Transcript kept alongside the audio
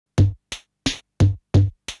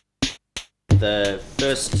The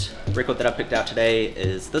first record that I picked out today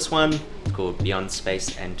is this one. It's called Beyond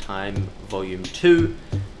Space and Time Volume 2.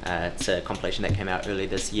 It's a compilation that came out early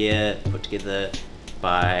this year, put together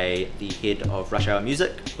by the head of Rush Hour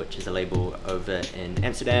Music, which is a label over in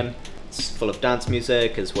Amsterdam. It's full of dance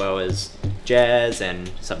music as well as jazz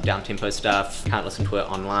and some down-tempo stuff. Can't listen to it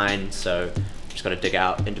online, so just got to dig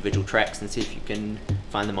out individual tracks and see if you can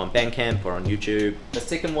find them on Bandcamp or on YouTube. The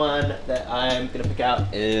second one that I'm going to pick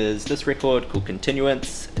out is this record called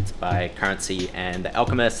Continuance. It's by Currency and The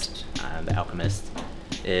Alchemist. The Alchemist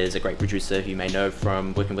is a great producer who you may know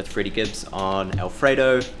from working with Freddie Gibbs on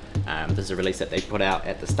Alfredo. This is a release that they put out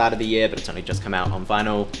at the start of the year, but it's only just come out on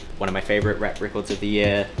vinyl. One of my favorite rap records of the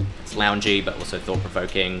year. It's loungy, but also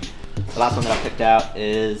thought-provoking. The last one that I picked out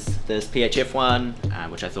is this PHF one,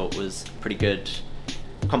 which I thought was pretty good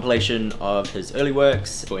compilation of his early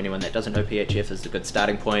works. For anyone that doesn't know PHF, this is a good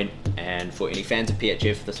starting point, and for any fans of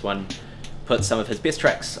PHF, this one puts some of his best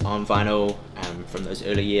tracks on vinyl from those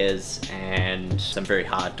early years, and some very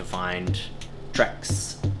hard to find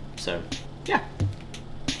tracks. So yeah,